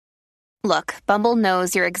Look, Bumble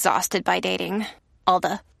knows you're exhausted by dating. All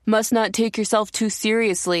the must not take yourself too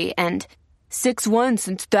seriously and 6'1"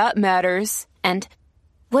 since that matters. And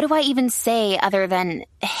what do I even say other than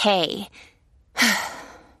hey?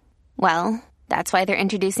 Well, that's why they're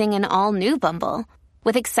introducing an all-new Bumble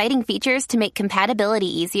with exciting features to make compatibility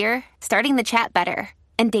easier, starting the chat better,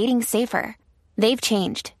 and dating safer. They've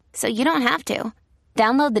changed, so you don't have to.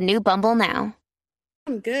 Download the new Bumble now.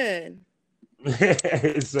 I'm good.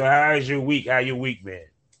 So how's your week? How your week been?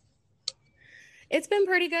 It's been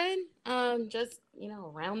pretty good. Just,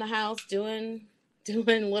 around the house doing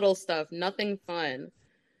little stuff. Nothing fun.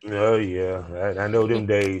 Oh yeah, I know them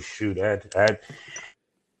days. Shoot, I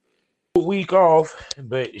a week off,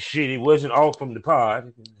 but shit, it wasn't off from the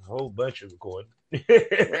pod. A whole bunch of recording.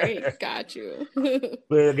 Right, got you.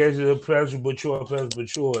 But I guess it's a pleasurable chore.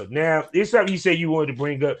 Now, it's something you said you wanted to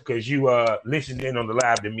bring up because you listened in on the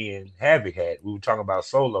live that me and Havoc had. We were talking about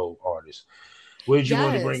solo artists. What did you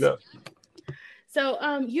want to bring up?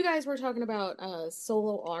 So, you guys were talking about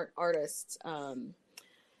solo artists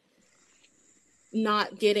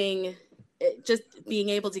not getting, just being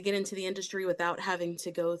able to get into the industry without having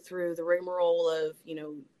to go through the rigmarole of,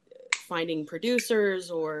 finding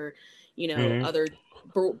producers or, other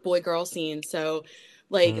boy-girl scenes. So,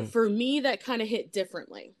 for me, that kind of hit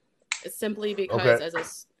differently. Simply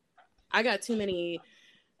because I got too many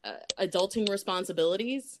adulting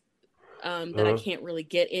responsibilities that I can't really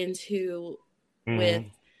get into with,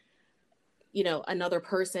 another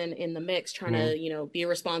person in the mix trying to, be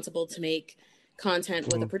responsible to make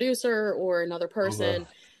content with a producer or another person,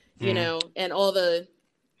 and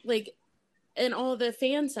all the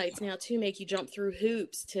fan sites now too make you jump through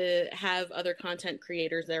hoops to have other content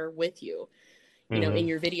creators there with you, in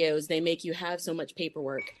your videos. They make you have so much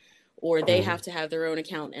paperwork, or they have to have their own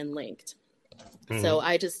account and linked. So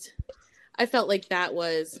I felt like that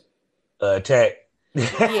was attack.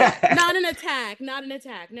 Yeah, not an attack.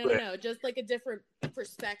 No. Just like a different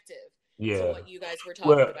perspective to what you guys were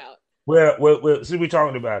talking about. Well, since we're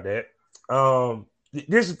talking about that,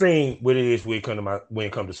 this is the thing what it is when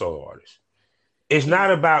it comes to solo artists. It's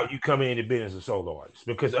not about you coming into business as solo artists,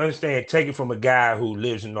 because understand, take it from a guy who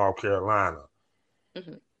lives in North Carolina.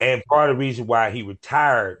 And part of the reason why he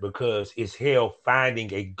retired because it's hell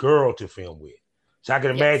finding a girl to film with. So I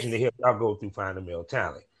can imagine the hell y'all go through finding male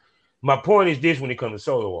talent. My point is this when it comes to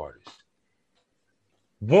solo artists.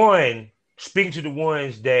 One, speaking to the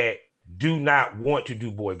ones that do not want to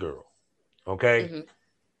do boy-girl, okay?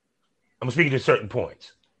 I'm speaking to certain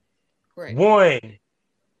points. Right. One,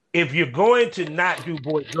 if you're going to not do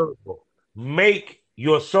boy-girl, make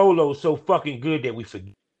your solo so fucking good that we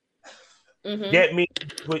forget. That means you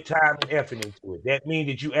put time and effort into it. That means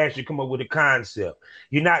that you actually come up with a concept.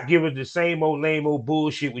 You're not giving the same old lame old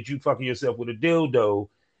bullshit with you fucking yourself with a dildo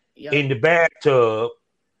in the bathtub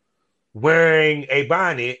wearing a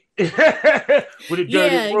bonnet with a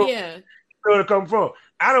dirty rope. Where to come from?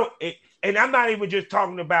 And I'm not even just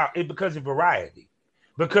talking about it because of variety.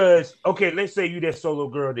 Because, okay, let's say you that solo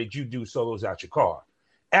girl that you do solos out your car.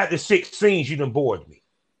 After 6 scenes, you done bored me.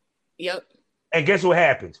 Yep. And guess what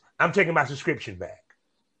happens? I'm taking my subscription back.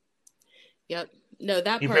 Yep. No,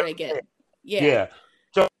 that part I get. Yeah.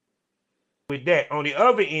 So with that, on the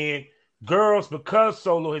other end, girls, because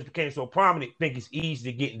solo has become so prominent, think it's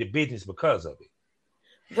easy to get into business because of it.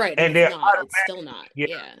 Right. And it's still not.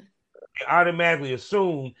 Yeah. They automatically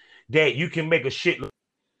assume that you can make a shit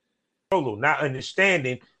solo, not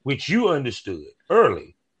understanding, which you understood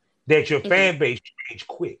early, that your fan base changed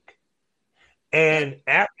quick. And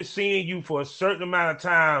after seeing you for a certain amount of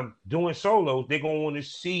time doing solos, they're going to want to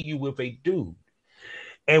see you with a dude.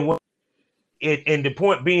 And the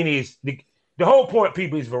point being is, the whole point,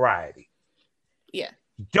 people, is variety. Yeah.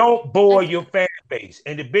 Don't bore your fan base.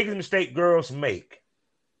 And the biggest mistake girls make,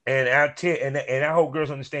 and I hope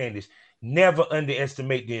girls understand this, never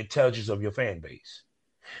underestimate the intelligence of your fan base.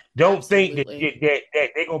 Don't think that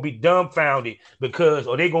they're going to be dumbfounded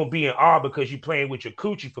or they're going to be in awe because you're playing with your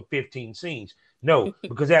coochie for 15 scenes. No,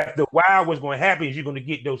 because after a while, what's going to happen is you're going to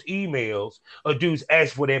get those emails or dudes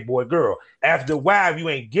ask for that boy girl. After a while, if you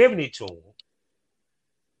ain't giving it to them,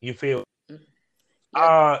 you feel,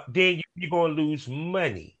 then you're going to lose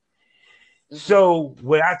money. So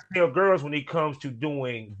what I tell girls when it comes to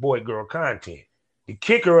doing boy-girl content, the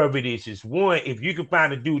kicker of it is one, if you can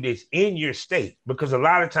find a dude that's in your state, because a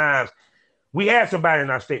lot of times we have somebody in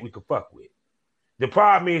our state we could fuck with. The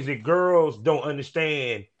problem is that girls don't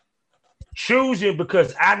understand. Choose him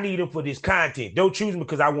because I need him for this content. Don't choose him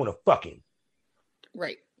because I want to fuck him.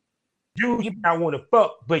 Right. Dude, you might want to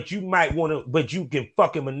fuck, but you can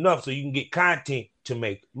fuck him enough so you can get content to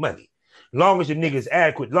make money. Long as the nigga is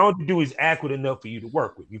adequate, long as the dude is adequate enough for you to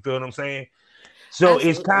work with. You feel what I'm saying? So Absolutely.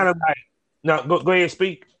 it's kind of like, no, go ahead,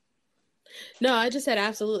 speak. No, I just said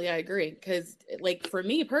absolutely. I agree. Because, like, for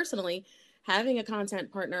me personally, having a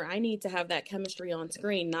content partner, I need to have that chemistry on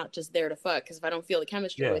screen, not just there to fuck. Because if I don't feel the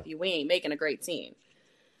chemistry with you, we ain't making a great team.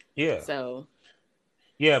 Yeah. So.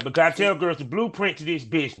 Yeah, because I tell girls the blueprint to this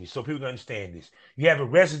business, so people can understand this. You have a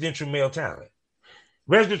residential male talent.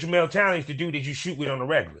 Residential male talent is the dude that you shoot with on the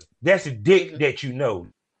regular. That's the dick that you know.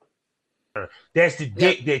 That's the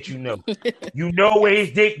dick that you know. You know where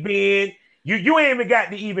his dick been. You ain't even got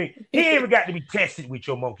to he ain't even got to be tested with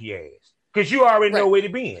your monkey ass. Because you already know where to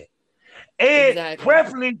be in. And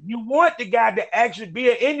preferably, you want the guy to actually be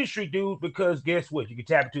an industry dude because guess what? You can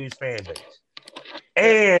tap into his fan base.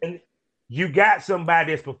 And you got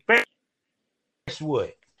somebody that's professional. Guess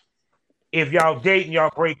what? If y'all date and y'all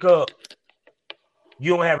break up,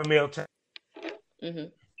 you don't have a male talent.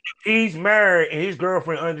 He's married and his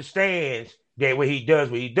girlfriend understands that what he does,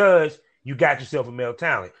 you got yourself a male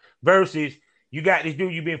talent. Versus you got this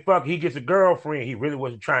dude you've been fucking, he gets a girlfriend, he really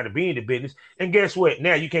wasn't trying to be in the business. And guess what?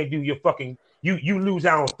 Now you can't do your fucking, you lose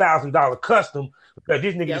out on $1,000 custom because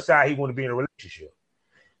this nigga decide he want to be in a relationship.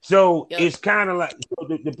 So it's kind of like,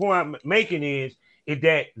 the point I'm making is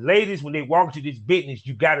that ladies, when they walk into this business,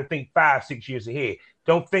 you got to think 5-6 years ahead.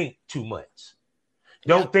 Don't think 2 months.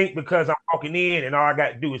 Don't think because I'm walking in and all I got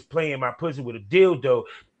to do is play in my pussy with a dildo.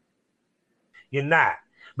 You're not.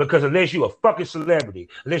 Because unless you a fucking celebrity,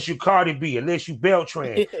 unless you Cardi B, unless you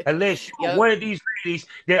Beltran, unless you one of these ladies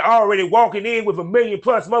that already walking in with 1 million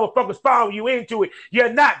plus motherfuckers following you into it,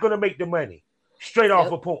 you're not going to make the money straight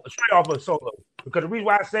off a solo. Because the reason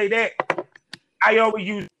why I say that, I always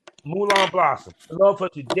use Mulan Blossom. I love her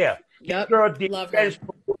to death. This girl did that.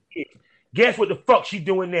 Guess what the fuck she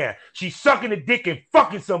doing now? She's sucking a dick and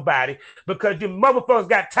fucking somebody because the motherfuckers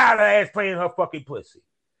got tired of her ass playing her fucking pussy.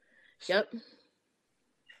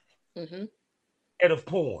 Instead of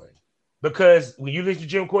porn. Because when you listen to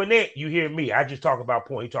Jim Cornette, you hear me. I just talk about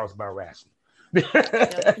porn. He talks about wrestling. We can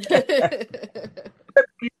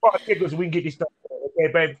get this stuff. Okay,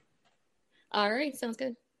 baby? All right. Sounds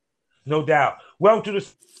good. No doubt. Welcome to the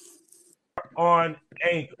on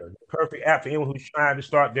Anchor, the perfect app for anyone who's trying to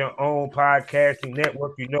start their own podcasting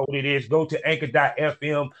network. You know what it is. Go to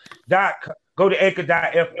anchor.fm. Go to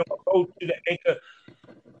anchor.fm. Go to the Anchor.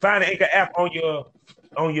 Find the Anchor app on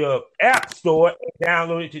your app store and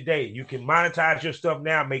download it today. You can monetize your stuff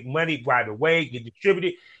now, make money right away, get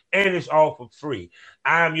distributed, and it's all for free.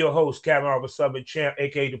 I'm your host, Kevin Arbor Southern Champ,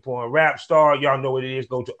 aka the Porn Rap Star. Y'all know what it is.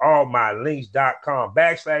 Go to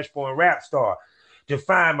allmylinks.com/porn rap star to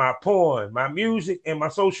find my porn, my music, and my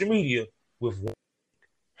social media with one.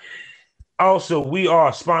 Also, we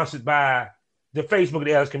are sponsored by the Facebook of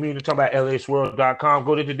the LS community. Talk about lsworld.com.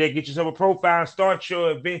 Go there today, get yourself a profile, and start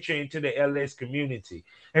your adventure into the LS community.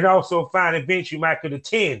 And also find events you might could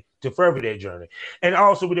attend to further that journey. And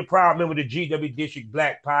also with a proud member of the GW District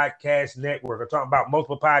Black Podcast Network. I'm talking about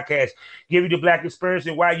multiple podcasts. Give you the Black experience,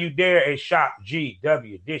 and while you there at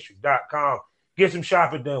shopgwdistrict.com. Get some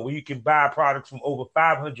shopping done where you can buy products from over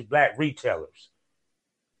 500 Black retailers.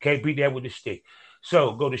 Can't beat that with a stick.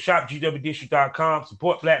 So go to shopgwdistrict.com,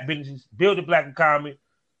 support Black businesses, build a Black economy,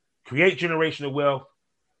 create generational wealth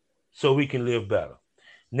so we can live better.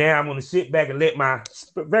 Now I'm going to sit back and let my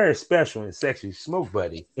very special and sexy smoke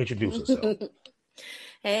buddy introduce herself.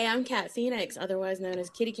 Hey, I'm Cat Phoenix, otherwise known as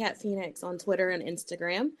Kitty Cat Phoenix on Twitter and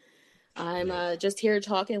Instagram. I'm just here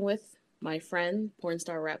talking with my friend, Porn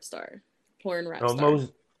Rap Star.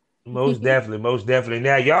 Most definitely.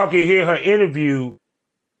 Now y'all can hear her interview,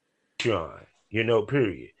 Sean,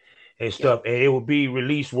 period, and stuff, and it will be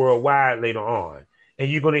released worldwide later on. And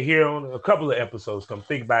you're going to hear on a couple of episodes. Come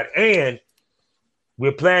think about it. And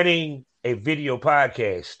we're planning a video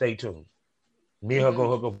podcast. Stay tuned. Me and her gonna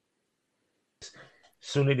hook up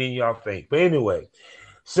sooner than y'all think. But anyway,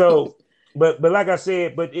 so but like I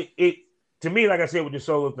said, but it to me, like I said, with the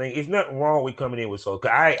solo thing, it's nothing wrong with coming in with solo. Cause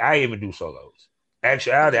I even do solos.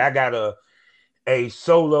 Actually, I got a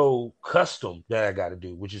solo custom that I got to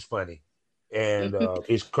do, which is funny, and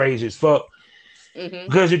it's crazy as fuck.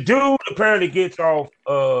 Because the dude apparently gets off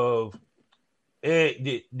of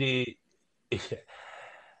the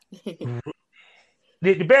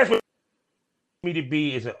best way for me to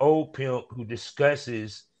be is an old pimp who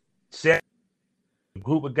discusses a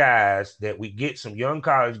group of guys that we get some young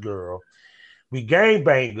college girl. We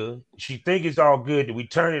gangbanger. She think it's all good that we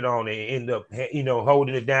turn it on and end up,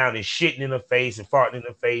 holding it down and shitting in her face and farting in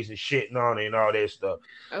her face and shitting on her and all that stuff.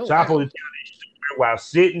 I'm supposed to tell this story while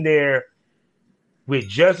sitting there with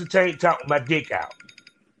just a tank top with my dick out,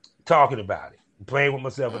 talking about it. playing with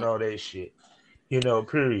myself and all that shit.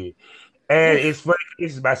 Period. And it's funny,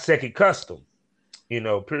 this is my second custom,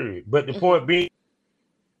 period. But the point being,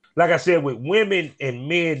 like I said, with women and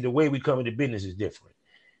men, the way we come into business is different.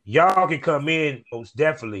 Y'all can come in most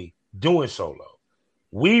definitely doing solo.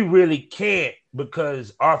 We really can't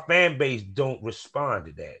because our fan base don't respond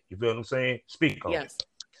to that. You feel what I'm saying? Speak on it.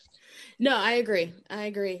 No, I agree.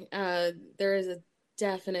 There is a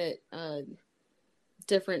definite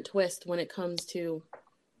different twist when it comes to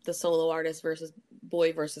the solo artist versus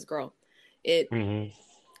boy versus girl.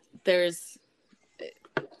 There's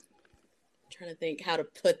I'm trying to think how to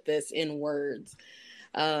put this in words.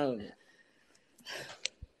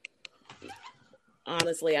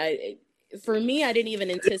 Honestly, for me, I didn't even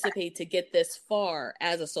anticipate to get this far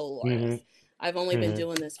as a solo artist. I've only been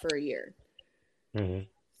doing this for a year.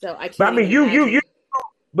 So I can't. But I mean, you.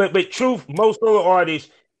 But truth, most solo artists,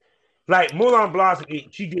 like Moulin Blossom,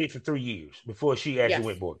 she did it for 3 years before she actually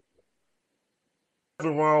went boy.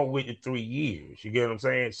 Nothing wrong with the 3 years. You get what I'm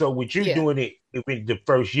saying? So with you doing it in the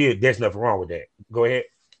first year, there's nothing wrong with that. Go ahead.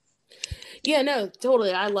 Yeah, no,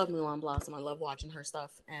 totally. I love Moulin Blossom. I love watching her stuff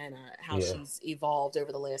and how she's evolved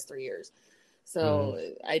over the last 3 years. So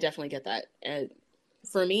I definitely get that. And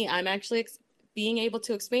for me, I'm actually being able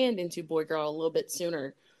to expand into boy girl a little bit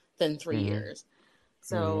sooner than 3 years.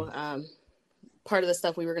 So part of the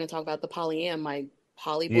stuff we were going to talk about, the polyam, my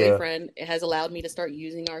poly boyfriend has allowed me to start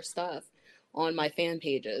using our stuff on my fan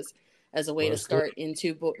pages as a way to start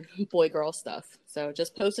into boy girl stuff. So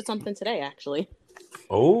just posted something today, actually.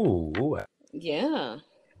 Oh, yeah.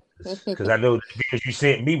 Because I know the videos you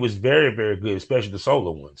sent me was very, very good, especially the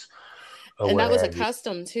solo ones. And that was a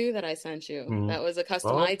custom too that I sent you. That was a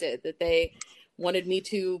custom I did that they wanted me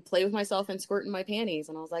to play with myself and squirt in my panties,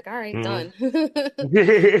 and I was like, all right, done.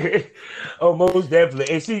 Oh, most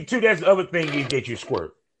definitely. And see, too, that's the other thing is that you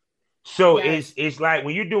squirt. So it's like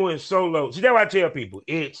when you're doing solo. See, that's what I tell people.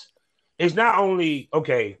 It's not only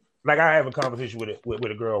like I have a conversation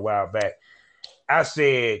with a girl a while back. I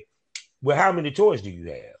said, well, how many toys do you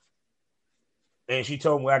have? And she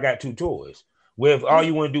told me, I got 2 toys. Well, if all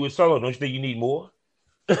you want to do is solo, don't you think you need more?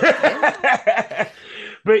 But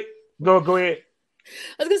go ahead.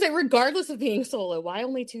 I was gonna say, regardless of being solo, why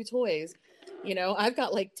only 2 toys? I've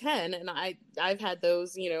got like 10, and I've had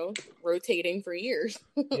those, rotating for years.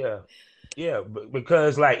 Yeah,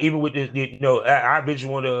 because like even with this, I just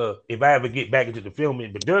want to, if I ever get back into the film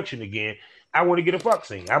and production again, I want to get a fuck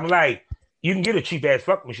scene. I'm like, you can get a cheap ass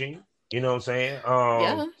fuck machine. You know what I'm saying?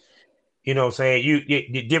 You know what I'm saying? You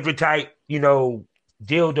get different type, dildo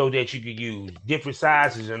that you could use, different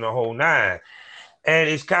sizes and the whole nine. And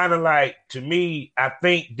it's kind of like, to me, I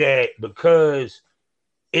think that because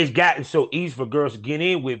it's gotten so easy for girls to get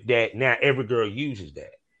in with that, now every girl uses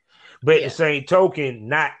that. But at the same token,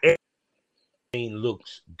 not everything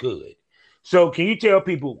looks good. So can you tell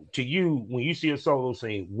people, to you, when you see a solo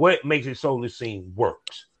scene, what makes a solo scene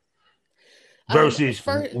works versus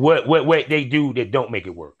what they do that don't make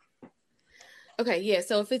it work? Okay, yeah.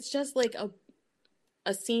 So if it's just like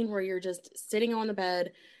a scene where you're just sitting on the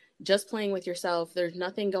bed, just playing with yourself, there's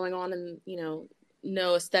nothing going on, and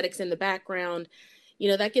no aesthetics in the background,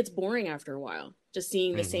 that gets boring after a while, just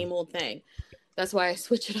seeing the same old thing. That's why I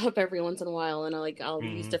switch it up every once in a while, and I'll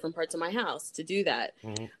use different parts of my house to do that.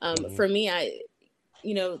 For me,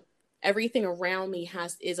 everything around me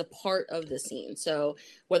is a part of the scene. So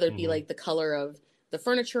whether it be like the color of the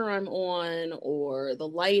furniture I'm on, or the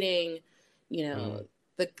lighting,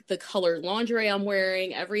 the colored lingerie I'm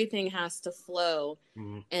wearing, everything has to flow.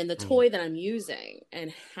 And the toy that I'm using,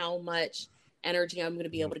 and how much energy I'm going to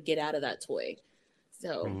be able to get out of that toy.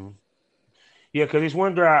 So yeah, because there's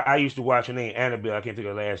one girl I used to watch, her name Annabelle, I can't think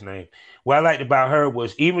of her last name. What I liked about her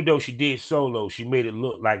was, even though she did solo, she made it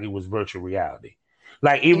look like it was virtual reality.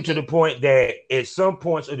 Like, even to the point that at some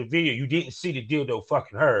points of the video, you didn't see the dildo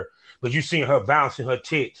fucking her, but you seen her bouncing her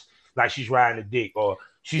tits like she's riding a dick, or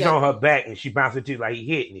she's on her back and she bouncing her tits like he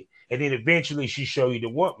hitting it. And then eventually she show you the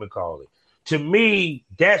whatchamacallit. To me,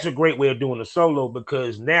 that's a great way of doing a solo,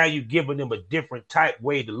 because now you're giving them a different type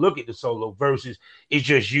way to look at the solo versus it's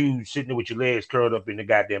just you sitting there with your legs curled up in the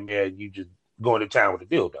goddamn air and you just going to town with a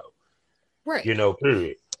dildo. Right.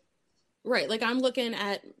 Period. Right. Like, I'm looking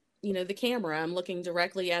at, the camera. I'm looking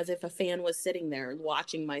directly as if a fan was sitting there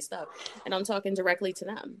watching my stuff, and I'm talking directly to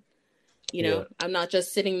them. I'm not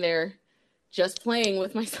just sitting there just playing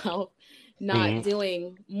with myself, not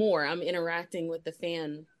doing more. I'm interacting with the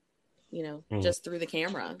fan, just through the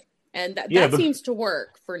camera. And that seems to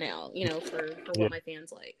work for now, for what my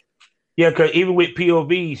fans like. Yeah, because even with the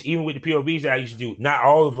POVs that I used to do, not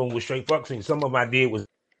all of them were straight fuck scenes. Some of them I did was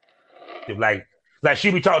like Like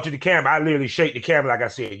she be talking to the camera, I literally shake the camera like I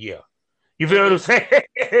said, yeah. You feel what I'm saying?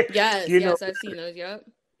 Yes, you yes, know, I've seen those. Yep.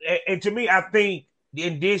 and to me, I think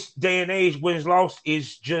in this day and age, what is lost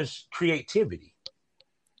is just creativity.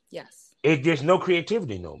 Yes. There's no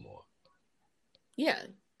creativity no more. Yeah.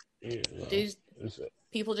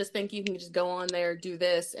 People just think you can just go on there, do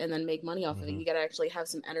this, and then make money off of it. You got to actually have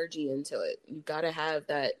some energy into it. You got to have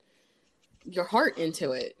your heart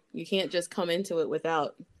into it. You can't just come into it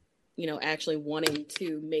without, actually wanting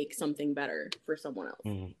to make something better for someone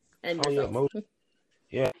else and yourself.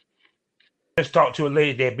 Yeah. Let's talk to a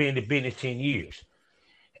lady that been in the business 10 years.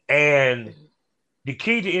 And the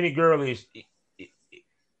key to any girl is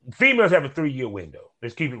females have a 3-year window.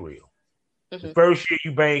 Let's keep it real. The first year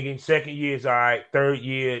you banging, second year is all right, third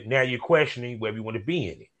year, now you're questioning whether you want to be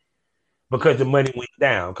in it. Because the money went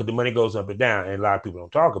down, because the money goes up and down, and a lot of people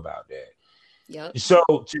don't talk about that. Yep. So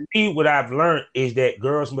to me, what I've learned is that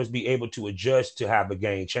girls must be able to adjust to how the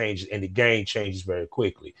game changes, and the game changes very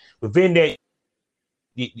quickly. Within that,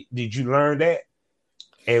 did you learn that?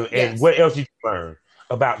 And what else did you learn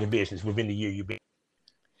about the business within the year you've been?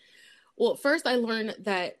 Well, first I learned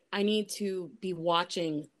that I need to be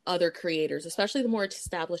watching other creators, especially the more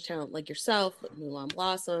established talent like yourself, like Mulan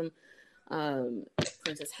Blossom,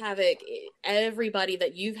 Princess Havoc. Everybody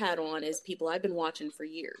that you've had on is people I've been watching for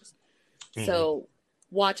years. So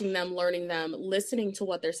watching them, learning them, listening to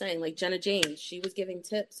what they're saying. Like Jenna James, she was giving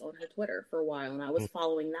tips on her Twitter for a while, and I was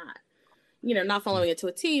following that. Not following it to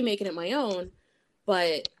a T, making it my own,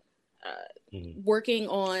 but working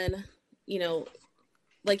on,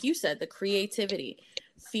 like you said, the creativity,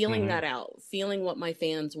 feeling that out, feeling what my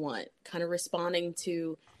fans want, kind of responding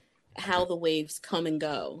to how the waves come and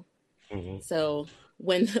go. So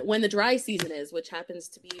when the dry season is, which happens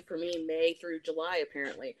to be for me May through July,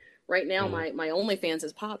 apparently right now, my OnlyFans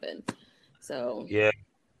is popping. So yeah.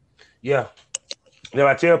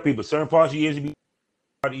 I tell people certain parts of years you be,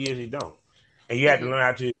 part of years you don't, and you have to learn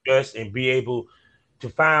how to adjust and be able to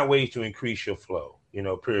find ways to increase your flow.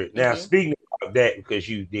 Period. Now, speaking of that, because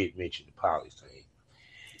you did mention the poly thing,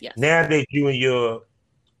 now that you and your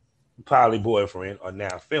poly boyfriend are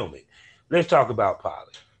now filming, let's talk about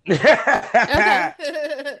poly. Okay.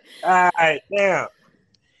 All right. Now,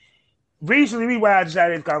 recently, why I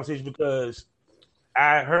decided this conversation because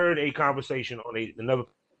I heard a conversation on another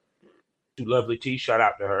Lovely T. Shout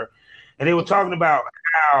out to her, and they were talking about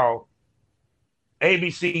how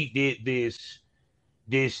ABC did this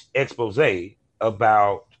expose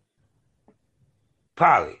about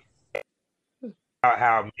poly.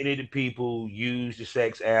 How many of the people use the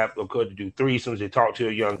sex app or could do threesomes. They talk to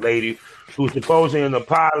a young lady who's supposedly in a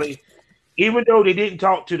poly, even though they didn't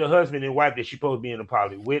talk to the husband and wife that she's supposed to be in a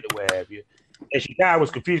poly with or what have you. And she kind of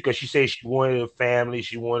was confused because she said she wanted a family,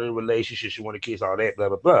 she wanted a relationship, she wanted kids, all that, blah,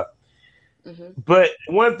 blah, blah. But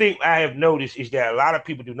one thing I have noticed is that a lot of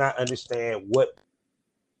people do not understand what.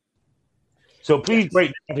 So please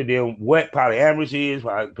break down to them what polyamorous is,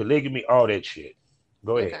 polygamy, all that shit.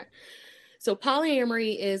 Go ahead. Okay. So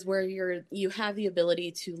polyamory is where you have the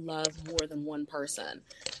ability to love more than one person,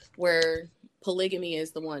 where polygamy is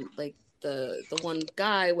the one, like the one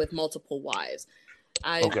guy with multiple wives.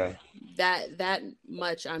 That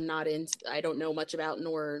much I'm not into. I don't know much about,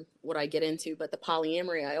 nor would I get into, but the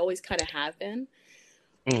polyamory I always kind of have been.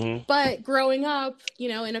 But growing up,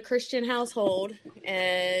 in a Christian household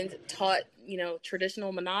and taught,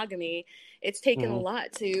 traditional monogamy, it's taken a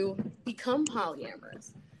lot to become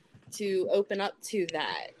polyamorous, to open up to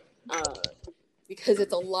that, because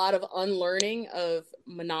it's a lot of unlearning of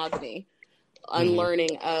monogamy,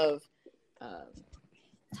 unlearning of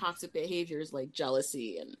toxic behaviors like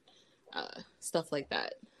jealousy and stuff like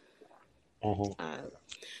that.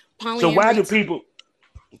 So why do people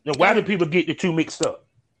get the two mixed up?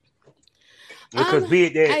 Because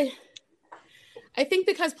I think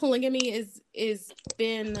because polygamy is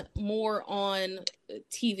been more on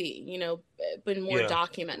TV, been more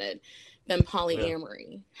documented than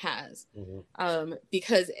polyamory has,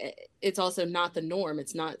 because it's also not the norm.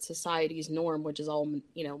 It's not society's norm, which is all,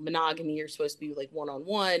 monogamy. You're supposed to be like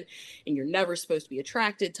one-on-one, and you're never supposed to be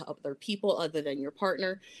attracted to other people other than your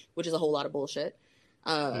partner, which is a whole lot of bullshit.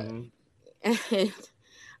 And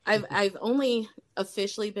I've only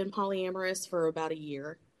officially been polyamorous for about a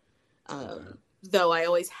year. Though I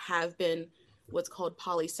always have been what's called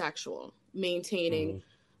polysexual, maintaining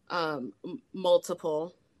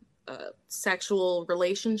multiple sexual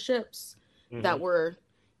relationships that were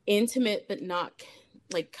intimate but not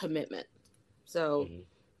like commitment. So,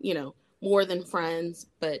 more than friends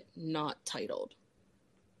but not titled.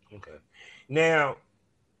 Okay. Now,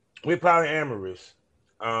 with polyamorous,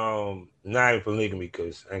 not in polygamy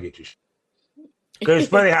because I get you. Because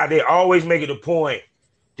it's funny how they always make it a point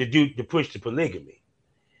to push the polygamy.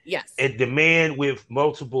 Yes. And the man with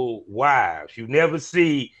multiple wives. You never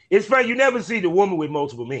see, it's funny, you never see the woman with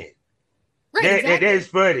multiple men. Right, exactly. That's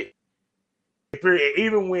funny.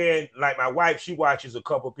 Even when, like, my wife, she watches a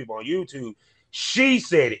couple of people on YouTube, she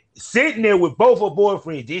said it. Sitting there with both her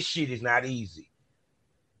boyfriends, this shit is not easy.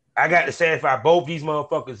 I got to satisfy both these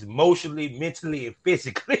motherfuckers emotionally, mentally, and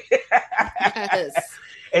physically. Yes.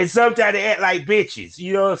 And sometimes they act like bitches.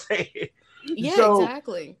 You know what I'm saying? Yeah,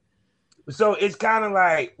 exactly. So it's kind of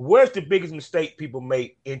like, what's the biggest mistake people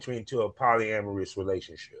make entering into a polyamorous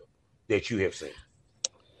relationship that you have seen?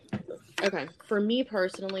 Okay. For me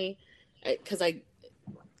personally, because I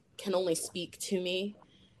can only speak to me,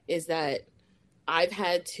 is that I've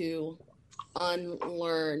had to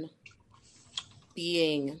unlearn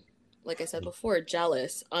being, like I said before,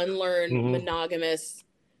 jealous, unlearn monogamous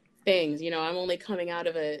things. You know, I'm only coming out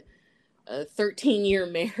of a 13-year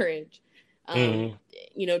marriage,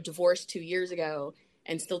 you know, divorced 2 years ago,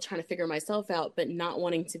 and still trying to figure myself out, but not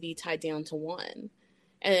wanting to be tied down to one.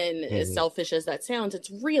 And as selfish as that sounds,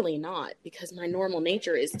 it's really not, because my normal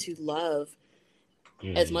nature is to love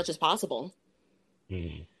as much as possible.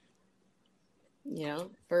 You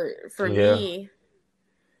know, for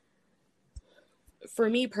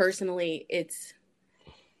me personally, it's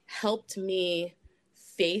helped me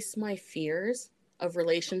face my fears of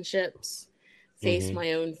relationships, face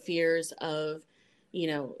my own fears of, you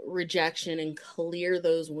know, rejection, and clear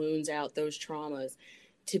those wounds out, those traumas,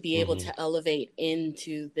 to be able to elevate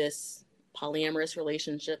into this polyamorous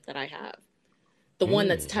relationship that I have. The one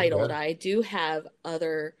that's titled. Okay. I do have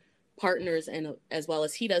other partners, and as well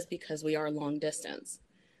as he does, because we are long distance.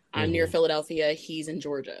 I'm near Philadelphia, he's in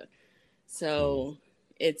Georgia. So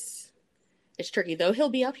it's tricky, though. He'll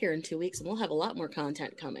be up here in 2 weeks, and we'll have a lot more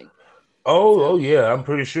content coming. Oh yeah, I'm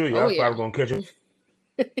pretty sure y'all probably gonna catch it.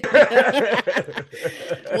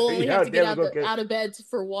 We'll only have to get out of bed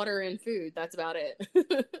for water and food. That's about it.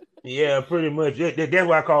 Yeah, pretty much. That's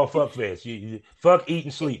what I call fuck fest. You fuck, eat,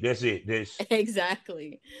 and sleep. That's it.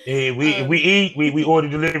 Exactly. Yeah, we eat, we order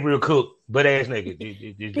delivery or cook, butt ass naked.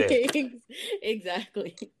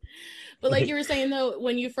 Exactly. But like you were saying, though,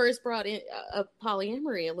 when you first brought in a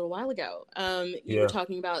polyamory a little while ago, you were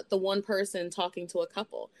talking about the one person talking to a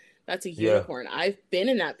couple. That's a unicorn. I've been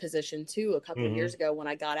in that position too a couple of years ago when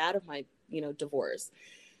I got out of my, divorce.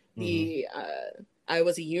 I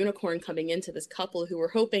was a unicorn coming into this couple who were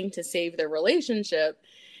hoping to save their relationship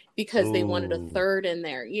because they wanted a third in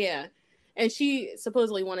there. Yeah. And she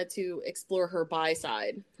supposedly wanted to explore her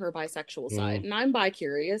bisexual side. And I'm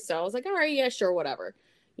bi-curious. So I was like, all right, yeah, sure, whatever.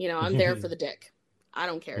 I'm there for the dick. I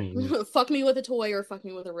don't care. Fuck me with a toy or fuck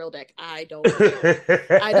me with a real dick. I don't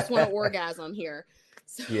care. I just want to orgasm here.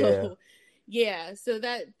 So, yeah. So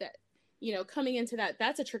that, coming into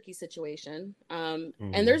that's a tricky situation. And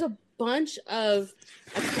there's a bunch of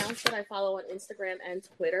accounts that I follow on Instagram and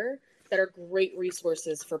Twitter that are great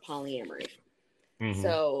resources for polyamory.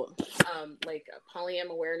 So, like Polyam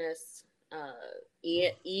Awareness,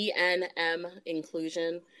 ENM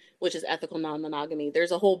Inclusion, which is ethical non-monogamy.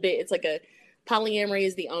 There's a whole bit. It's like polyamory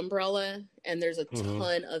is the umbrella, and there's a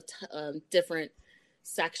ton of different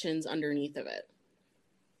sections underneath of it.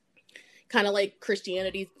 Kind of like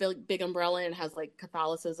Christianity's big umbrella, and has like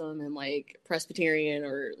Catholicism and like Presbyterian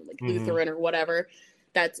or like Lutheran or whatever.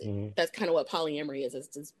 That's kind of what polyamory is. It's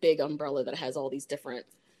this big umbrella that has all these different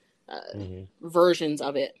versions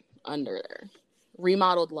of it under there.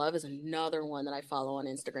 Remodeled Love is another one that I follow on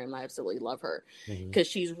Instagram. I absolutely love her because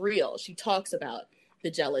she's real. She talks about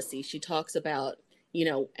the jealousy. She talks about,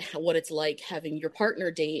 what it's like having your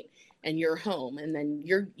partner date and your home, and then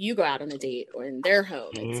you go out on a date or in their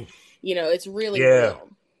home. It's, it's really real.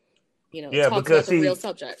 Talks about the real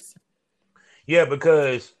subjects. Yeah,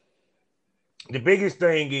 because the biggest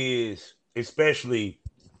thing is, especially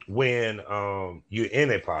when you're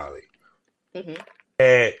in a poly,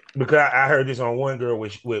 because I heard this on one girl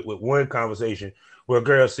with one conversation where a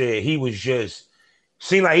girl said he was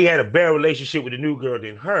seemed like he had a better relationship with the new girl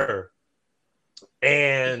than her.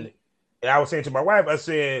 And I was saying to my wife, I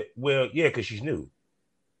said, well, yeah, because she's new.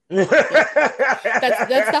 That's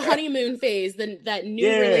the honeymoon phase, that new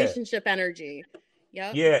relationship energy.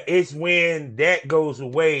 Yep. Yeah, it's when that goes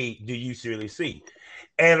away do you really see.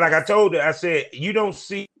 And like I told her, I said, you don't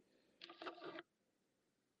see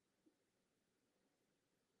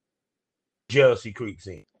jealousy creeps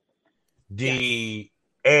in.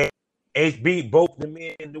 And it's be both the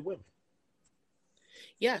men and the women.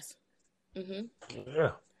 Yes.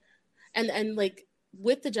 Yeah. And like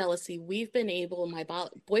with the jealousy, we've been able, my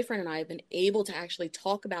boyfriend and I have been able to actually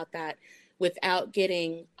talk about that without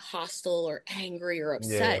getting hostile or angry or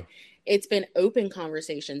upset. Yeah. It's been open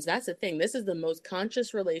conversations. That's the thing. This is the most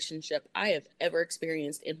conscious relationship I have ever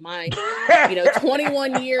experienced in my,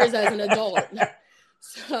 21 years as an adult.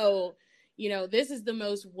 So, this is the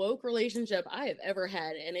most woke relationship I have ever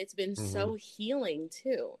had. And it's been so healing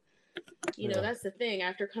too. That's the thing.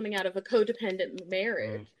 After coming out of a codependent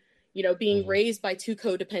marriage, being raised by two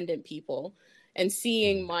codependent people and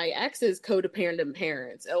seeing my ex's codependent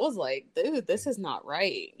parents, it was like, dude, this is not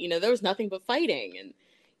right. There was nothing but fighting and,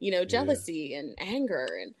 jealousy and anger.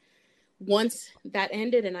 And once that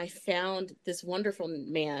ended and I found this wonderful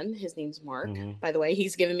man, his name's Mark, by the way,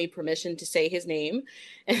 he's given me permission to say his name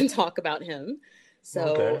and talk about him.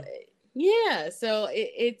 So so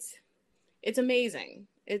it's amazing.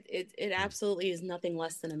 It absolutely is nothing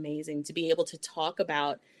less than amazing to be able to talk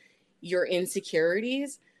about your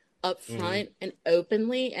insecurities up front and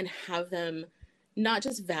openly and have them not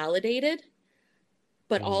just validated,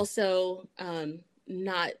 but also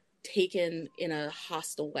not taken in a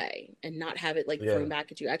hostile way and not have it thrown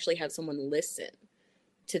back at you. Actually have someone listen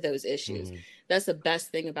to those issues. That's the best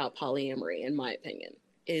thing about polyamory, in my opinion,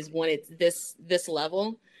 is when it's this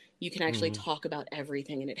level, you can actually talk about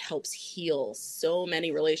everything and it helps heal so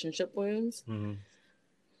many relationship wounds.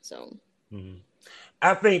 So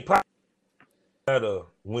I think better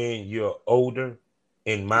when you're older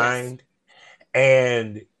in mind,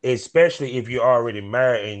 and especially if you're already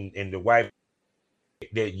married and the wife,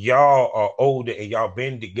 that y'all are older and y'all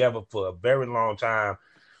been together for a very long time,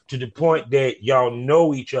 to the point that y'all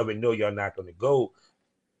know each other and know y'all not going to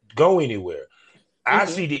go anywhere. I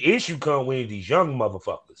see the issue come when these young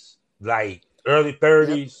motherfuckers, like early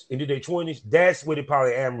 30s into their 20s, that's where the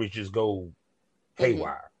polyamory just go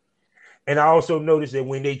haywire. And I also noticed that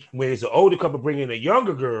when it's an older couple bringing a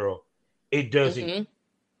younger girl, it doesn't.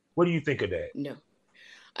 What do you think of that? No,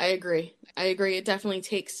 I agree. It definitely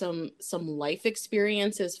takes some life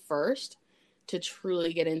experiences first to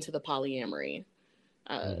truly get into the polyamory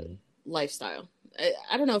lifestyle.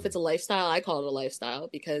 I don't know if it's a lifestyle. I call it a lifestyle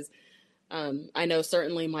because I know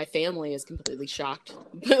certainly my family is completely shocked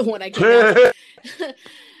when I came out.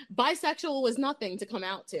 Bisexual was nothing to come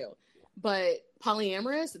out to, but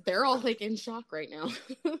polyamorous, they're all in shock right now.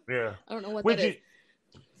 Yeah. I don't know what that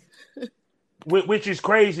is. Which is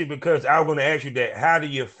crazy because I was going to ask you that. How do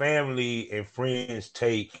your family and friends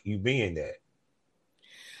take you being that?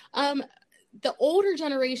 The older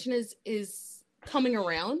generation is coming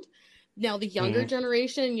around. Now the younger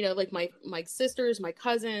generation, my sisters, my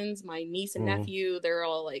cousins, my niece and nephew, they're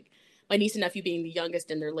all my niece and nephew being the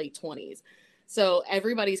youngest in their late 20s. So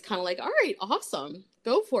everybody's kind of all right, awesome.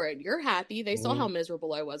 Go for it. You're happy. They saw how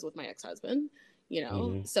miserable I was with my ex-husband,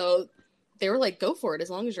 so they were go for it. As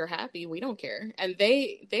long as you're happy, we don't care. And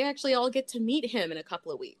they actually all get to meet him in a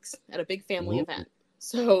couple of weeks at a big family event.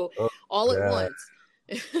 So all at once.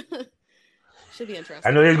 Should be interesting.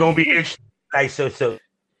 I know there's going to be interesting. So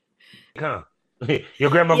come. Your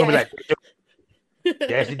grandma going to be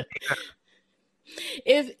that's it.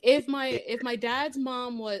 If my dad's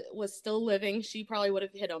mom was still living, she probably would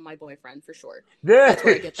have hit on my boyfriend for sure. That's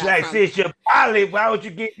where I get that from. Since you're poly, why would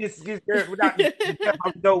you get this girl without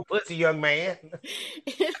no pussy, young man?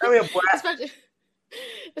 Come here, boy.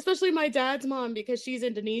 Especially my dad's mom, because she's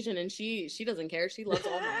Indonesian and she doesn't care. She loves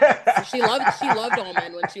all men. She loved all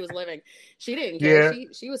men when she was living. She didn't care.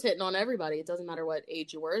 She was hitting on everybody. It doesn't matter what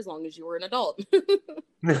age you were, as long as you were an adult.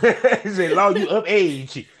 As long as you of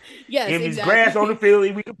age. Yes, if it's grass on the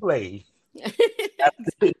field, we can play.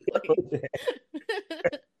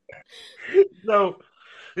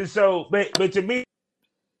 So, but to me,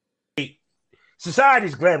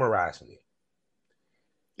 society's glamorizing it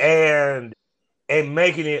and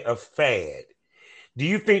making it a fad. Do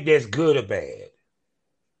you think that's good or bad?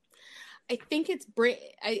 I think it's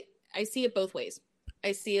I see it both ways.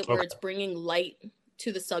 I see it where it's bringing light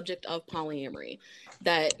to the subject of polyamory,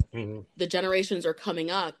 that the generations are coming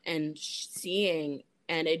up and seeing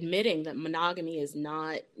and admitting that monogamy is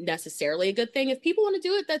not necessarily a good thing. If people want to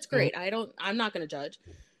do it, that's great. I'm not going to judge.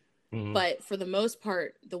 But for the most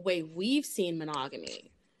part, the way we've seen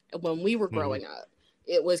monogamy when we were growing up,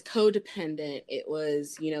 it was codependent. It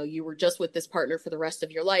was, you were just with this partner for the rest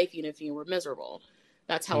of your life, even if you were miserable.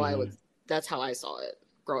 That's how that's how I saw it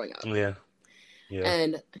growing up. Yeah.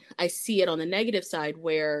 And I see it on the negative side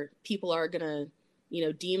where people are going to,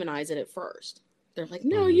 demonize it at first. They're like,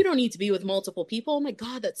 no, you don't need to be with multiple people. Oh my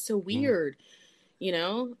God, that's so weird.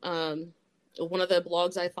 One of the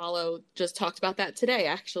blogs I follow just talked about that today,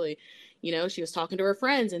 actually. She was talking to her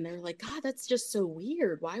friends and they're like, God, that's just so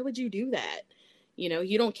weird. Why would you do that?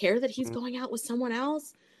 You don't care that he's going out with someone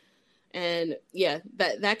else? And yeah,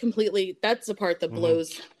 that completely, that's the part that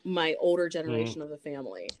blows my older generation of the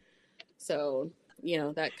family. So, you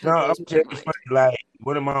know, that kind of blows my mind. Funny, like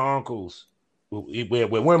one of my uncles,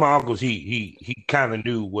 he kind of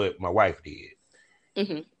knew what my wife did.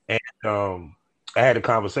 Mm-hmm. And I had a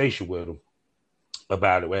conversation with him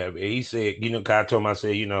about it. Whatever. He said, you know, I told him, I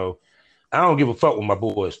said, you know, I don't give a fuck what my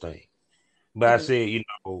boys think. But I said, you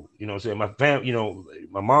know, said my family, you know,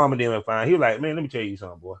 my mom and them are fine. He was like, man, let me tell you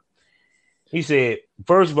something, boy. He said,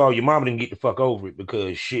 first of all, your mama didn't get the fuck over it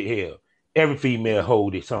because shit, hell, every female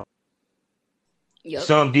hold it. Yep.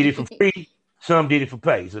 Some did it for free, some did it for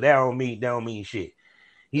pay. So that don't mean shit.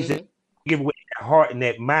 He said, give away that heart and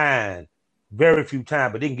that mind very few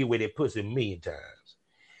times, but they can give away that pussy a million times.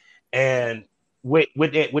 And what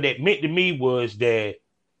that meant to me was that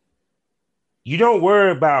you don't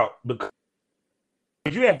worry about, because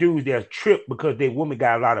you have dudes that trip because their woman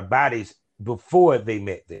got a lot of bodies before they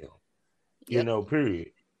met them. You know, period.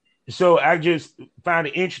 So I just find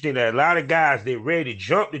it interesting that a lot of guys, they're ready to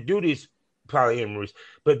jump to do this polyamorous,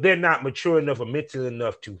 but they're not mature enough or mental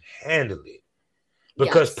enough to handle it.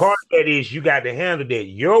 Because part of that is you got to handle that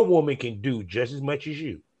your woman can do just as much as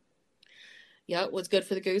you. Yeah, what's good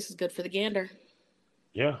for the goose is good for the gander.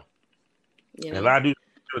 Yeah. You know? And a lot of dudes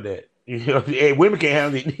know that. You know, hey, women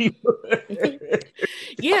can't handle it.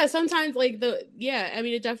 Yeah, sometimes I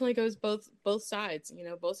mean, it definitely goes both sides, you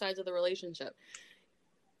know, both sides of the relationship.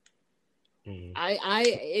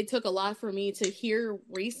 It took a lot for me to hear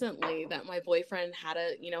recently that my boyfriend had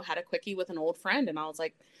a quickie with an old friend, and I was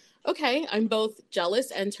like, okay, I'm both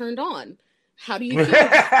jealous and turned on. How do you feel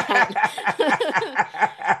about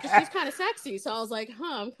that? Because she's kind of sexy, so I was like,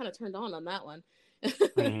 I'm kind of turned on that one.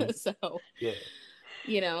 So yeah,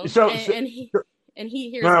 you know, and he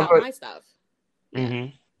hears about my stuff. Yeah.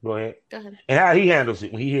 Go ahead. Go ahead. And how he handles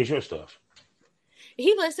it when he hears your stuff?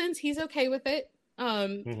 He listens. He's okay with it.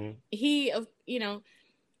 He, you know,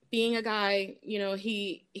 being a guy, you know,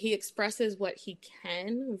 he expresses what he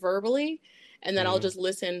can verbally, and then I'll just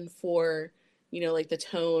listen for, you know, like the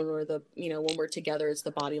tone or the, you know, when we're together, it's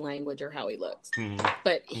the body language or how he looks.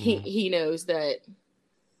 But he knows that,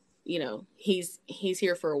 you know, he's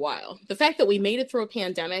here for a while. The fact that we made it through a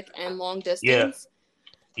pandemic and long distance,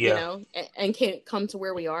 you know, and can't come to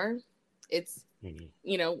where we are, it's,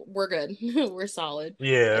 you know, we're good. We're solid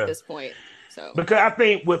at this point. So, because I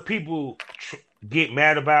think what people get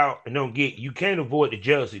mad about and don't get, you can't avoid the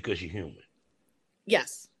jealousy because you're human.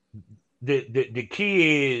 Yes. The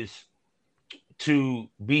key is to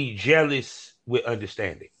be jealous with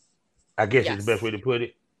understanding. I guess is the best way to put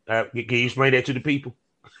it. Can you explain that to the people?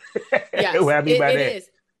 Yes, what I mean by that? Is.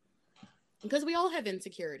 Because we all have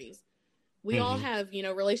insecurities. We all have, you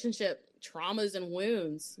know, relationship traumas and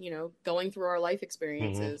wounds, you know, going through our life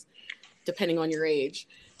experiences, depending on your age.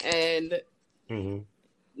 And,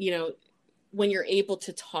 you know, when you're able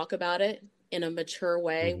to talk about it in a mature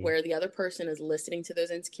way where the other person is listening to those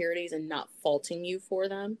insecurities and not faulting you for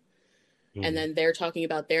them, and then they're talking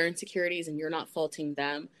about their insecurities and you're not faulting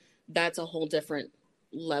them, that's a whole different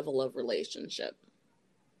level of relationship.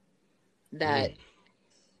 That,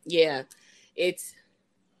 it's,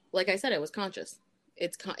 like I said, it was conscious.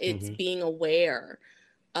 It's being aware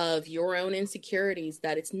of your own insecurities,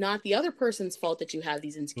 that it's not the other person's fault that you have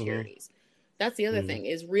these insecurities. That's the other thing,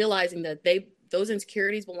 is realizing that those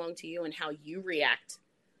insecurities belong to you, and how you react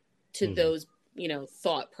to those, you know,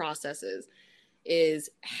 thought processes is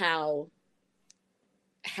how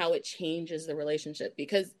it changes the relationship.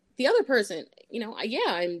 Because the other person, you know,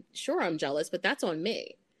 I'm sure I'm jealous, but that's on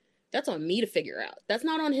me. That's on me to figure out. That's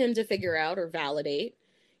not on him to figure out or validate.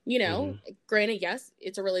 You know, granted, yes,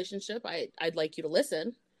 it's a relationship. I'd like you to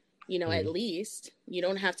listen, you know, at least. You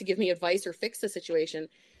don't have to give me advice or fix the situation,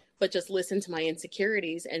 but just listen to my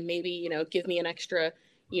insecurities and maybe, you know, give me an extra,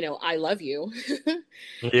 you know, I love you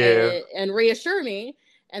and reassure me,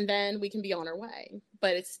 and then we can be on our way.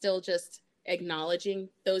 But it's still just acknowledging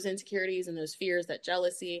those insecurities and those fears, that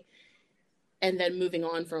jealousy, and then moving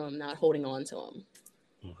on from them, not holding on to them.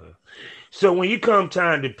 Okay. So when you come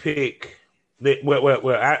time to pick,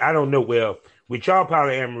 I don't know. Well, with y'all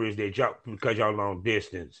polyamorous, that y'all, because y'all long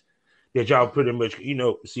distance, that y'all pretty much, you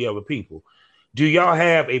know, see other people. Do y'all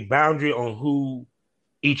have a boundary on who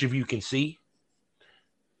each of you can see?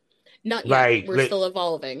 Not yet. We're still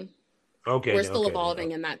evolving. Okay. We're still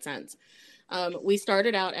evolving in that sense. We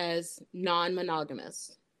started out as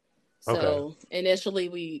non-monogamous. So initially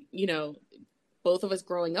we, you know, both of us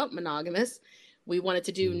growing up monogamous, we wanted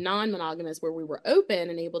to do non-monogamous where we were open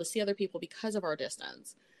and able to see other people because of our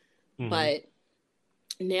distance. But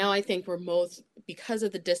now I think we're both, because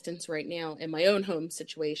of the distance right now in my own home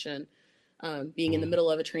situation, being in the middle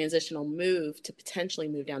of a transitional move to potentially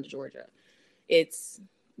move down to Georgia.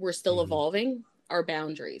 We're still evolving our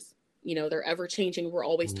boundaries. You know, they're ever changing. We're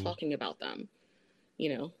always talking about them.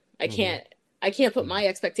 You know, I can't put my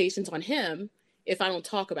expectations on him if I don't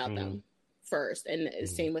talk about them first. And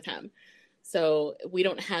same with him. So we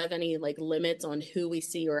don't have any like limits on who we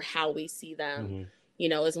see or how we see them, you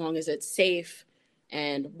know, as long as it's safe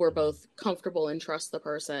and we're both comfortable and trust the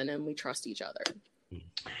person and we trust each other.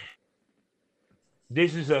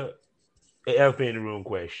 This is a elephant in the room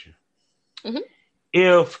question.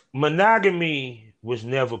 If monogamy was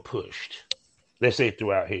never pushed, let's say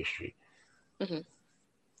throughout history,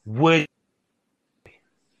 would...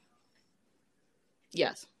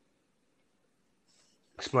 Yes.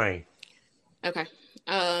 Explain. Okay.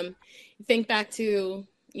 Think back to,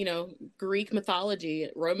 you know, Greek mythology,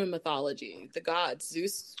 Roman mythology, the gods.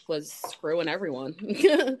 Zeus was screwing everyone.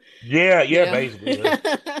 Yeah, basically.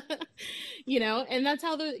 Yeah. You know, and that's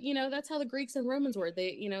how the Greeks and Romans were.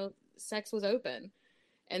 They, you know, sex was open.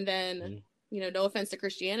 And then, you know, no offense to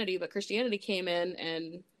Christianity, but Christianity came in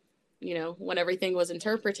and, you know, when everything was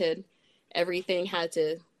interpreted, everything had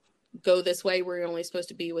to go this way. We're only supposed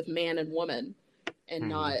to be with man and woman and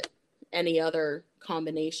not any other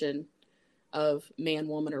combination of man,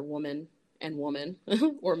 woman, or woman and woman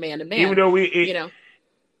or man and man.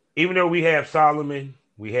 Even though we have Solomon,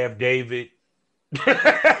 we have David.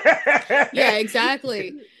 Yeah,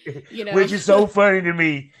 exactly. You know, which is so funny to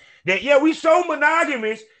me that we so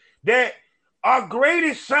monogamous that our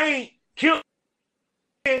greatest saint killed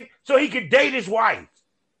him so he could date his wife.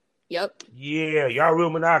 Yep. Yeah, y'all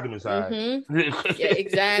real monogamous, all right. Yeah,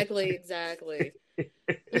 exactly.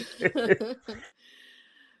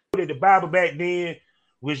 The Bible back then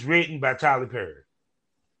was written by Tyler Perry.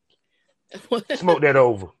 Smoke that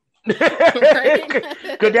over.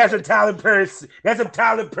 Because that's a Tyler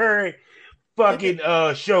Perry fucking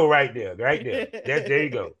show right there. There you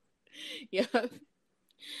go. Yeah.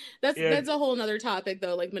 That's a whole nother topic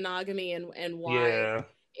though, like monogamy and why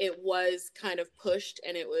it was kind of pushed,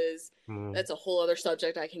 and it was that's a whole other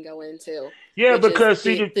subject I can go into. Yeah, because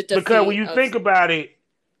because when you think about it,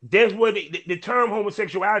 that's what the term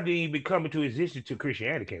homosexuality even come into existence till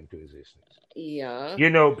Christianity came into existence. Yeah. You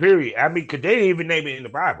know, period. I mean, because they didn't even name it in the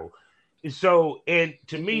Bible. So, and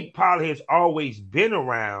to me, poly has always been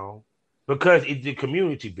around because it's the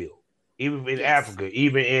community built. Even in Africa,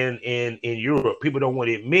 even in Europe, people don't want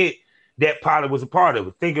to admit that poly was a part of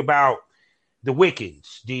it. Think about the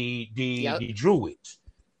Wiccans, the Druids,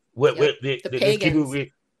 the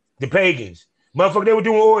pagans. The pagans. Motherfucker, they were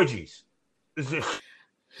doing orgies.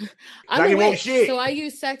 I'm a witch, so I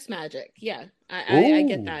use sex magic. Yeah, I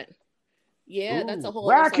get that. Yeah, that's a whole.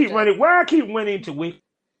 Why I keep running into Wiccan?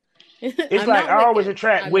 It's like I always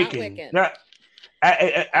attract Wiccan. No,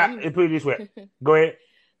 I put it this way. Go ahead.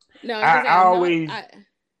 No,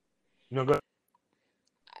 go.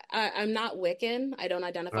 I'm not Wiccan. I don't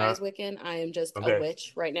identify as Wiccan. I am just a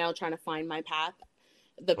witch right now, trying to find my path.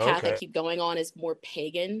 The path I keep going on is more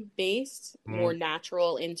pagan based, more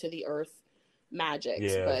natural, into the earth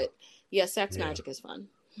magics. But sex magic is fun.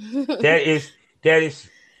 that is,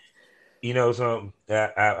 you know, something.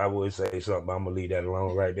 I would say something, but I'm gonna leave that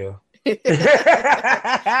alone right there.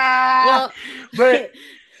 Well,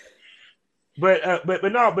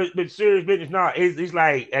 but serious business. No, it's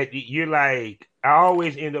like you're like, I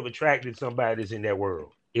always end up attracting somebody that's in that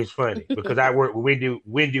world. It's funny because I work with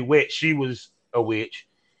Wendy Wet. She was a witch,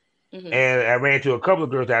 and I ran into a couple of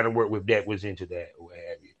girls that I worked with that was into that or what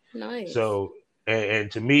have you. Nice. So,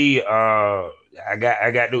 and to me, I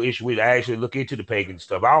got no issue with it. I actually look into the pagan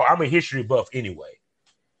stuff. I'm a history buff anyway.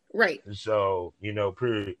 Right. So, you know,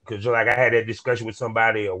 because like I had that discussion with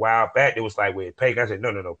somebody a while back. It was like, with pagan. I said,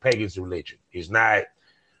 no. Pagan's a religion. It's not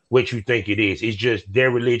what you think it is. It's just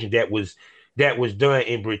their religion that was done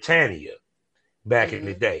in Britannia back in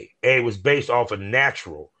the day. And it was based off of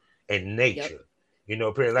natural and nature. Yep. You know,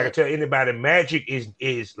 like I tell anybody, magic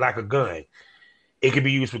is like a gun. It can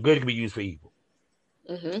be used for good. It can be used for evil.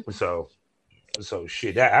 So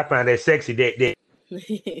shit. I find that sexy. That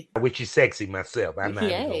which is sexy myself. I'm not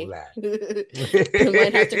even gonna lie. You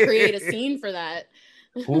might have to create a scene for that.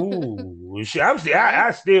 Ooh,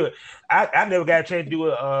 I never got a chance to do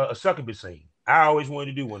a succubus scene. I always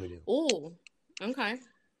wanted to do one of them. Ooh, okay.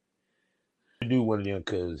 Do one of them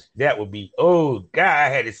because that would be, oh God, I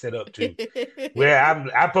had it set up too. Where I'm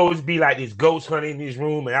supposed to be like this ghost hunting in this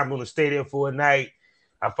room, and I'm gonna stay there for a night.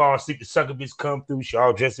 I fall asleep, the succubus come through, she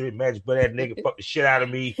all dressed in magic, but that nigga fuck the shit out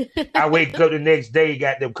of me. I wake up the next day,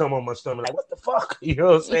 got them come on my stomach, like, what the fuck? You know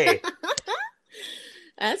what I'm saying?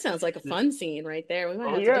 That sounds like a fun scene right there. We might Oh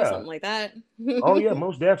have to do yeah. something like that. Oh yeah,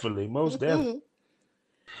 most definitely. Most definitely.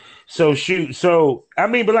 So shoot. So I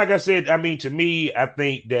mean, but like I said, I mean, to me, I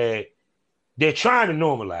think that they're trying to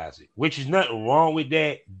normalize it, which is nothing wrong with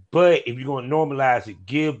that. But if you're going to normalize it,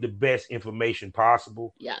 give the best information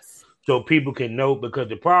possible. Yes. So people can know, because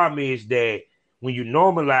the problem is that when you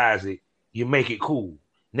normalize it, you make it cool.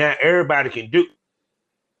 Now everybody can do it,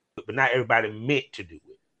 but not everybody meant to do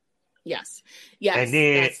it. Yes. Yes. And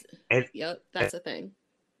then that's a thing.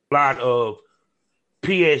 A lot of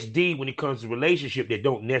PSD when it comes to relationship that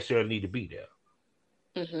don't necessarily need to be there.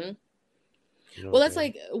 Mm-hmm. You know, well, that's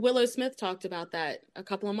like Willow Smith talked about that a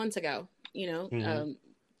couple of months ago,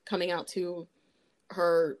 coming out to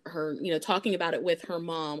her, talking about it with her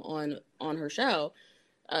mom on her show,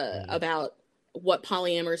 about what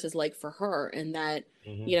polyamorous is like for her, and that,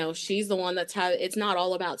 she's the one that's it's not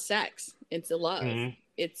all about sex. It's a love.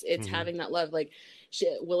 It's having that love. Like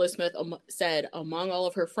Willow Smith said, among all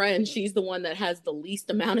of her friends, she's the one that has the least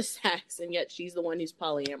amount of sex, and yet she's the one who's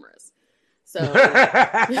polyamorous. So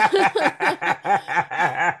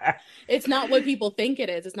it's not what people think it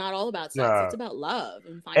is. It's not all about sex. It's about love.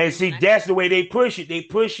 And see, that's the way they push it. They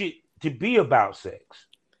push it to be about sex.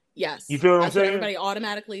 Yes. You feel what I'm saying? Everybody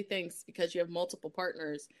automatically thinks, because you have multiple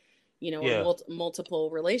partners, multiple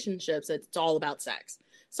relationships, it's all about sex.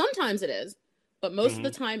 Sometimes it is, but most of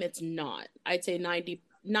the time it's not. I'd say 95%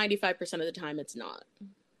 of the time it's not.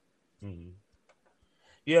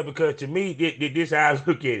 Yeah, because to me, this is how I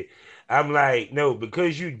look at it. I'm like, no,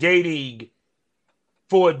 because you dating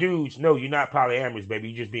 4 dudes, no, you're not polyamorous, baby.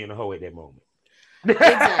 You're just being a hoe at that moment.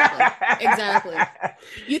 Exactly.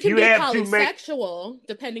 You can be polysexual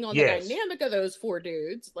depending on the dynamic of those 4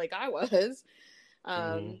 dudes, like I was.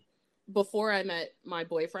 Before I met my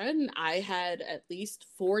boyfriend, I had at least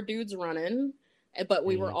 4 dudes running, but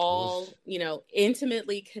we were all,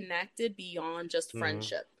 intimately connected beyond just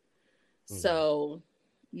friendship. So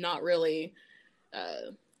not really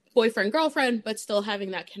boyfriend, girlfriend, but still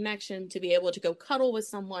having that connection to be able to go cuddle with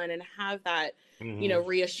someone and have that,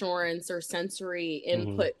 reassurance or sensory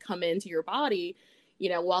input come into your body,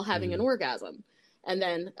 while having an orgasm. And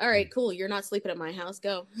then, all right, cool. You're not sleeping at my house.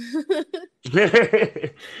 Go.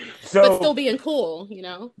 But still being cool,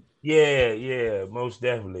 Yeah, most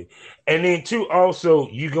definitely. And then too, also,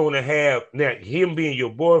 you're going to have, now him being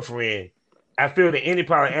your boyfriend, I feel that any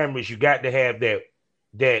polyamorous, you got to have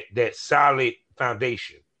that solid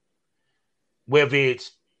foundation. Whether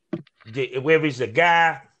it's a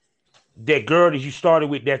guy, that girl that you started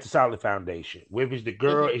with, that's a solid foundation. Whether it's the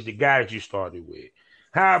girl, it's the guy that you started with.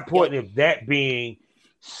 How important is that being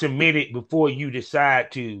submitted before you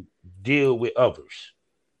decide to deal with others?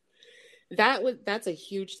 That's a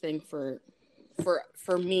huge thing for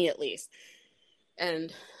me, at least.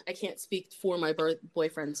 And I can't speak for my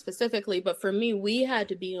boyfriend specifically, but for me, we had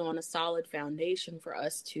to be on a solid foundation for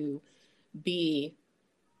us to be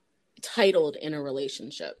titled in a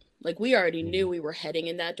relationship. Like, we already knew we were heading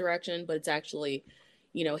in that direction, but it's actually,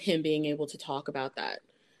 him being able to talk about that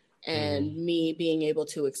and me being able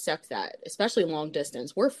to accept that, especially long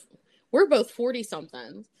distance. We're both 40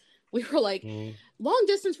 somethings. We were like, long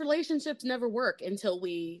distance relationships never work until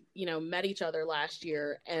we, met each other last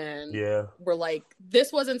year, and we're like,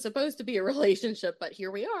 this wasn't supposed to be a relationship, but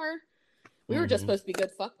here we are. We were just supposed to be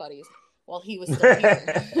good fuck buddies while he was still here.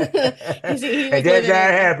 And that's how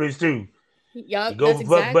it happens too. Yep, go from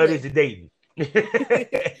fuck buddies to dating.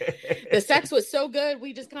 The sex was so good,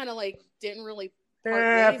 we just kind of didn't really.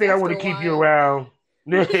 I think I want to keep you around.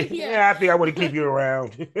 I think I want to keep you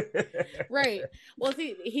around. Right. Well,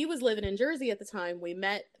 see, he was living in Jersey at the time. We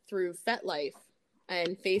met through FetLife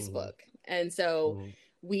and Facebook. And so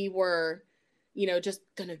we were, just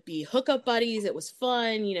going to be hookup buddies. It was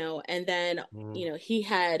fun, and then, he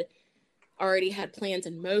had already had plans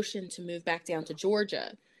in motion to move back down to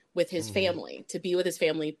Georgia with his family, to be with his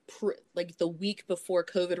family the week before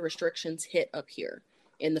COVID restrictions hit up here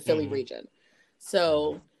in the Philly region.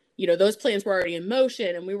 So, those plans were already in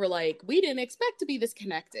motion, and we were like, we didn't expect to be this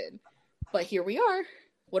connected, but here we are.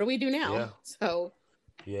 What do we do now? Yeah. So.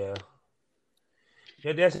 Yeah,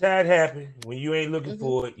 that's how it happened. When you ain't looking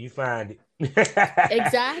for it, you find it.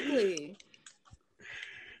 Exactly.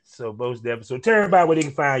 So most definitely. So tell everybody where they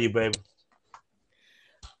can find you, baby.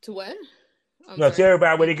 To what? Tell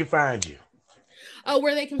everybody where they can find you. Oh,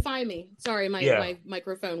 where they can find me. Sorry, my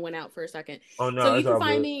microphone went out for a second. Oh no, so you can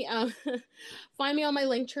find me. Find me on my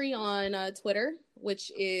Linktree on Twitter,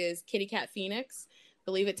 which is Kitty Cat Phoenix. I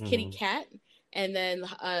believe it's Kitty Cat, and then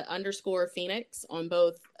 _ Phoenix on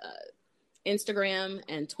both Instagram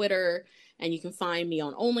and Twitter. And you can find me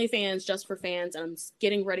on OnlyFans, Just for Fans. And I'm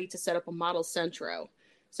getting ready to set up a Model Centro.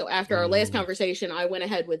 So after our last conversation, I went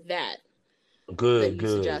ahead with that. Good, that you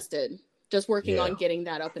suggested. Just working on getting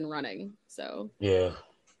that up and running. So yeah,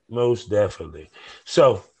 most definitely.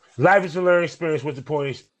 So life is a learning experience. What's the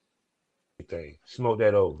point of thing? Smoke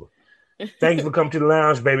that over. Thank you for coming to the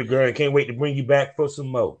lounge, baby girl. I can't wait to bring you back for some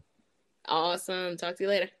more. Awesome. Talk to you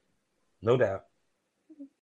later. No doubt.